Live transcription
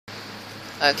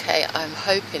Okay, I'm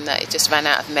hoping that it just ran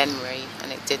out of memory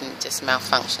and it didn't just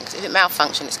malfunction. Because if it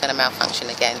malfunctioned, it's going to malfunction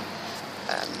again.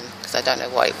 Because I don't know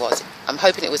what it was. I'm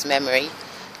hoping it was memory,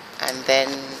 and then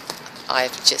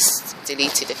I've just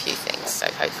deleted a few things. So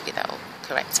hopefully that will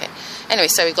correct it. Anyway,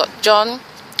 so we've got John,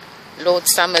 Lord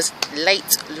Somers,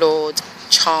 late Lord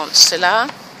Chancellor,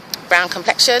 brown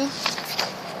complexion.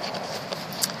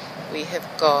 We have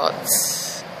got,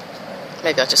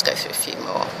 maybe I'll just go through a few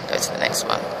more, go to the next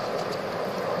one.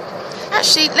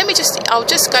 Actually, I'll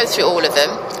just go through all of them,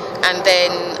 and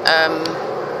then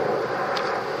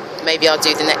maybe I'll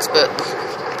do the next book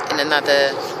in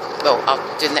another, well,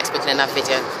 I'll do the next book in another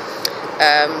video.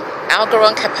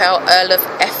 Algernon Capel, Earl of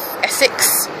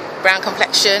Essex, brown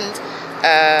complexioned.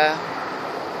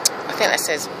 I think that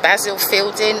says Basil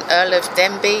Fielding, Earl of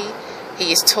Denbigh.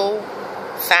 He is tall,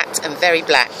 fat and very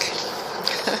black.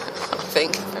 I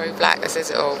think very black, that says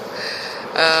it all.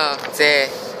 Oh dear.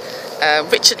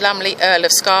 Richard Lumley, Earl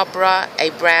of Scarborough,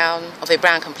 of a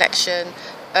brown complexion.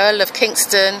 Earl of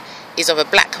Kingston is of a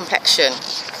black complexion,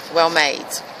 well made.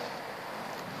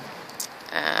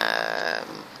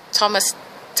 Thomas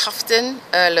Tufton,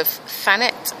 Earl of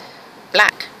Thanet,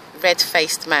 black,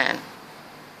 red-faced man.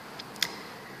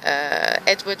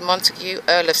 Edward Montague,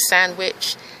 Earl of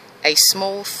Sandwich, a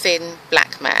small, thin,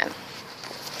 black man.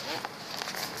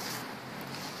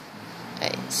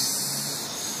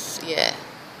 Yeah.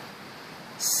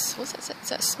 What's that? Is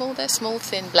that small there? Small,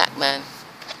 thin, black man.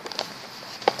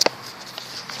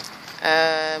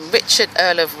 Richard,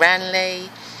 Earl of Ranelagh.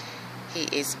 He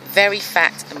is very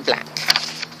fat and black.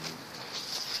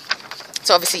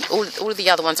 So obviously all of the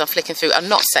other ones I'm flicking through are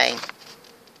not saying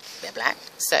they're black.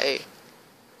 So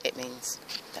it means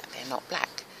that they're not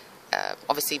black.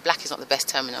 Obviously black is not the best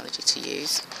terminology to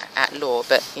use at law,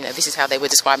 but you know, this is how they were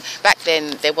described. Back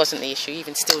then there wasn't the issue.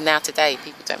 Even still now today,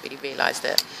 people don't really realise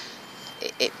that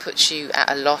it puts you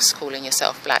at a loss calling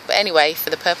yourself black. But anyway, for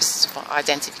the purposes of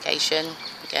identification,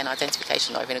 again,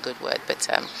 identification not even a good word, but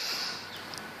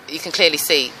you can clearly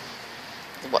see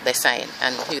what they're saying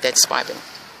and who they're describing.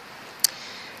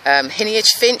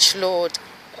 Heneage Finch, Lord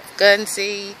of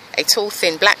Guernsey, a tall,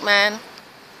 thin black man.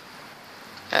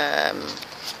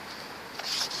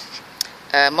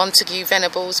 Montague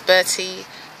Venables Bertie,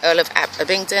 Earl of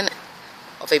Abingdon,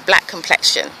 of a black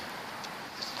complexion.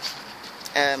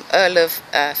 Earl of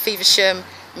Feversham,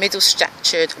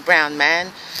 middle-statured brown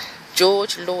man.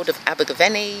 George, Lord of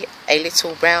Abergavenny, a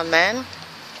little brown man.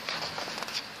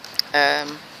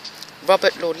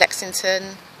 Robert, Lord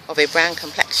Lexington, of a brown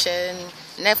complexion.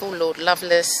 Neville, Lord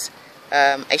Lovelace,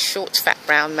 a short, fat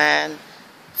brown man.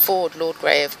 Ford, Lord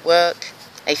Grey of Werk,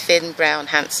 a thin, brown,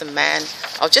 handsome man.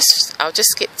 I'll just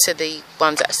skip to the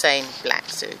ones that are saying black,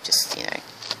 so just, you know,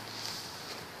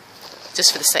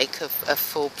 just for the sake of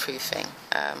foolproofing.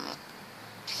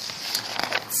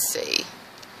 Let's see,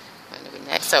 when are we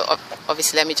next? So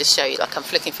obviously let me just show you, like I'm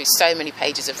flicking through so many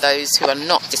pages of those who are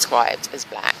not described as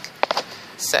black.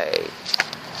 So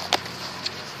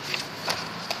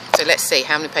let's see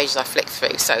how many pages I flicked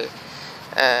through. So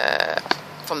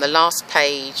from the last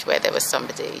page where there was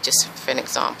somebody, just for an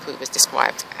example, who was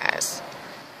described as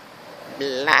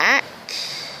black.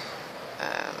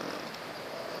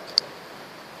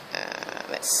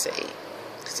 Let's see,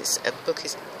 because a book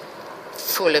is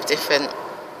full of different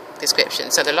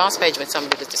descriptions. So the last page when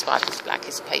somebody was described as black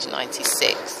is page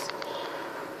 96.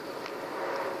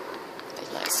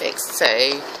 Page 96.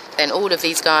 So then all of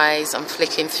these guys I'm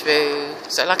flicking through.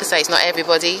 So like I say, it's not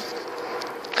everybody.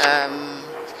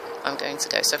 I'm going to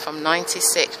go, so from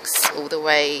 96 all the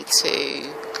way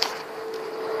to,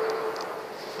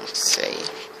 let's see,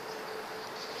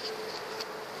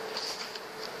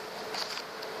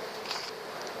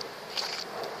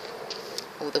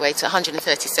 all the way to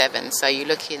 137. So you're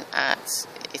looking at,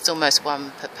 it's almost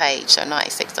one per page, so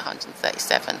 96 to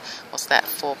 137. What's that?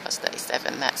 4 plus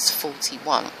 37, that's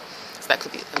 41. So that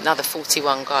could be another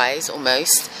 41 guys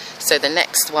almost. So the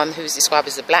next one who's described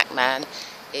as a black man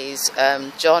is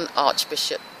John,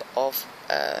 Archbishop of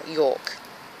York,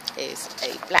 is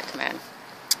a black man.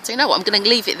 So you know what, I'm going to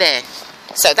leave it there.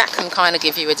 So that can kind of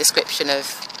give you a description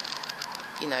of,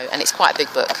 you know, and it's quite a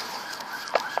big book.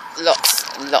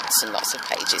 Lots and lots and lots of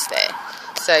pages there.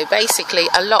 So basically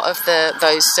a lot of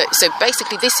those, so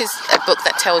basically this is a book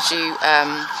that tells you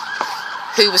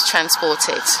who was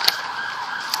transported.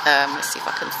 Let's see if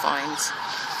I can find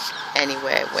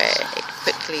anywhere where it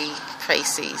quickly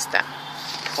traces that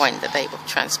point that they were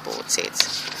transported.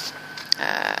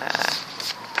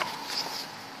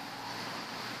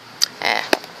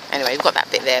 Anyway, we've got that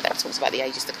bit there that talks about the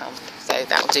ages to come, so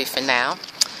that'll do for now.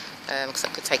 because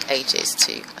that could take ages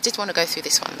to. I did want to go through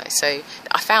this one though, so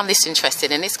I found this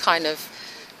interesting, and this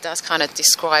does kind of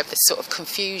describe the sort of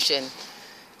confusion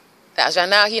that was around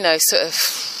now, you know, sort of,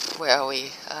 where are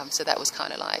we? So that was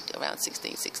kind of like around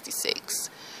 1666.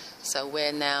 So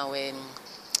we're now in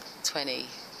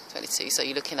 2022. So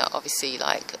you're looking at obviously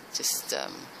like just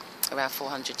around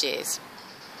 400 years.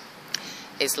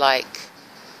 It's like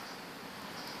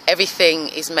everything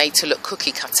is made to look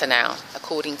cookie cutter now,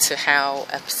 according to how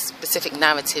a specific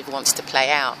narrative wants to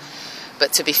play out.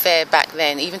 But to be fair, back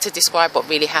then, even to describe what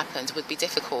really happened would be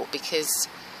difficult, because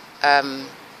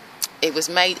it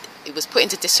was put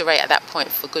into disarray at that point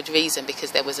for good reason,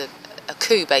 because there was a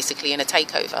coup basically and a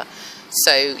takeover.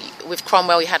 So with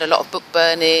Cromwell, he had a lot of book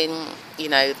burning. You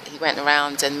know, he went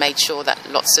around and made sure that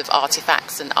lots of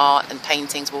artifacts and art and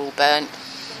paintings were all burnt,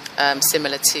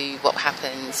 similar to what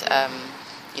happened,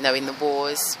 you know, in the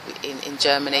wars in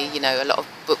Germany. You know, a lot of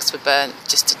books were burnt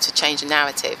just to change the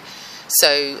narrative.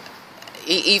 So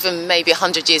even maybe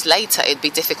 100 years later, it'd be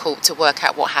difficult to work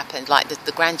out what happened. Like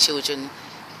the grandchildren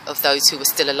of those who were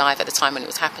still alive at the time when it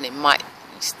was happening might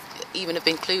even have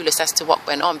been clueless as to what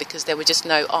went on, because there were just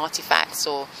no artifacts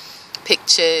or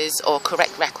pictures or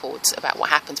correct records about what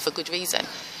happened, for good reason,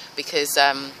 because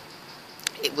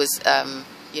it was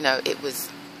you know, it was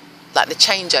like the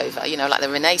changeover, you know, like the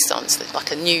Renaissance,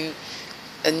 like a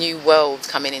new world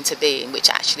coming into being, which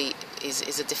actually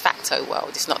is a de facto world.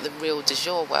 It's not the real de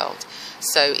jure world.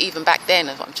 So even back then,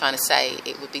 as what I'm trying to say,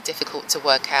 it would be difficult to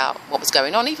work out what was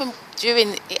going on, even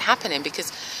during it happening,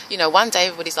 because, you know, one day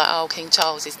everybody's like, oh, King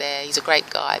Charles is there, he's a great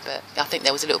guy, but I think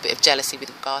there was a little bit of jealousy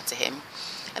with regard to him.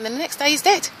 And then the next day he's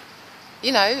dead,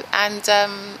 you know, and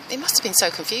it must have been so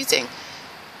confusing,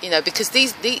 you know, because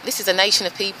this is a nation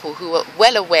of people who are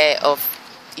well aware of,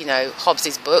 you know,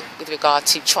 Hobbes's book with regard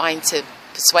to trying to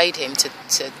persuade him to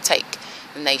take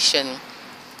the nation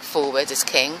forward as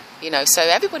king, you know, so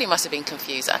everybody must have been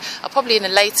confused. I'll probably in a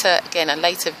later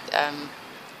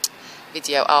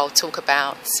video I'll talk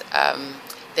about,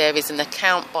 there is an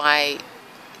account by,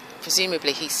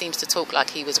 presumably he seems to talk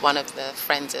like he was one of the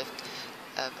friends of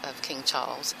King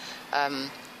Charles,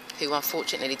 who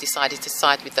unfortunately decided to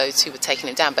side with those who were taking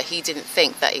him down, but he didn't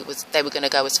think that they were going to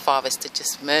go as far as to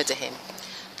just murder him.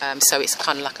 So it's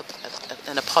kind of like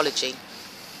an apology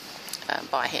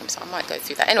by him. So I might go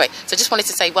through that. Anyway, so I just wanted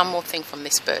to say one more thing from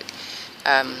this book,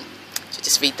 to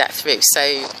just read that through. So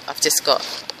I've just got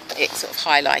it sort of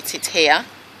highlighted here.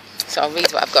 So I'll read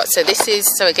what I've got. So this is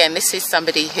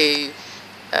somebody who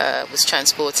was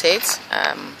transported,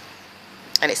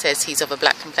 and it says he's of a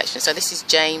black complexion. So this is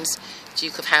James,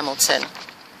 Duke of Hamilton,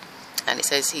 and it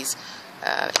says he's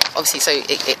obviously, so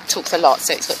it talks a lot.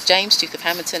 So it's got James, Duke of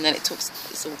Hamilton, then it's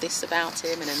all this about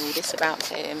him, and then all this about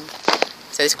him.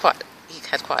 So he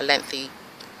had quite a lengthy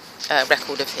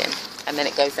record of him, and then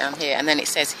it goes down here, and then it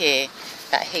says here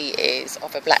that he is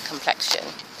of a black complexion.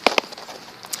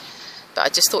 But I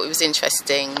just thought it was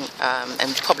interesting,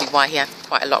 and probably why he had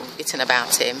quite a lot written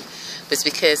about him was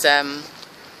because,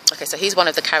 okay, so he's one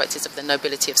of the characters of the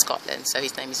nobility of Scotland. So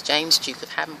his name is James, Duke of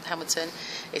Hamilton.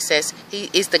 It says he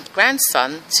is the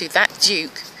grandson to that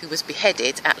Duke who was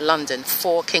beheaded at London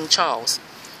for King Charles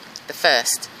I,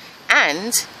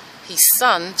 and he's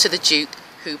son to the Duke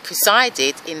who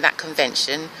presided in that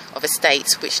convention of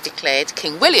estates which declared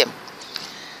King William.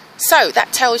 So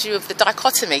that tells you of the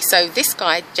dichotomy. So this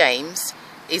guy, James,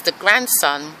 is the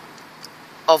grandson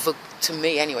of, to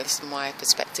me anyway, this is my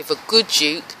perspective, a good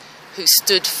Duke who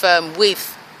stood firm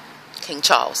with King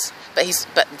Charles.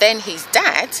 But then his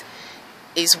dad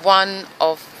is one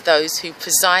of those who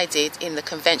presided in the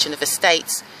convention of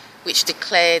estates which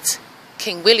declared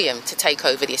King William to take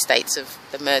over the estates of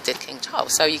the murdered King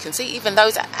Charles. So you can see even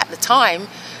those at the time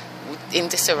in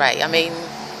disarray. I mean,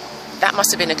 that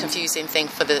must have been a confusing thing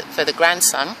for the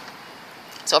grandson.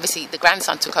 So obviously the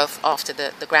grandson took off after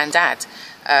the granddad,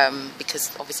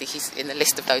 because obviously he's in the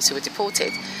list of those who were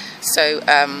deported. So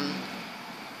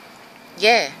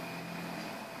yeah,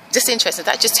 just interesting.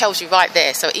 That just tells you right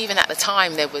there. So even at the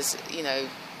time there was, you know,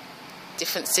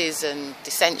 differences and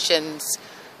dissensions,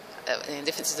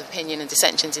 differences of opinion and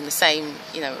dissensions in the same,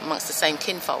 you know, amongst the same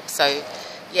kinfolk. So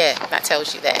yeah, that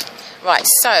tells you there. Right,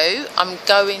 so I'm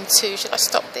going to, should I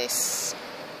stop this?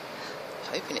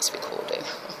 I'm hoping it's recording.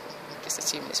 Just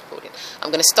assuming it's recording. I'm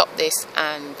going to stop this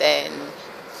and then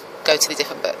go to the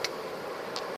different book.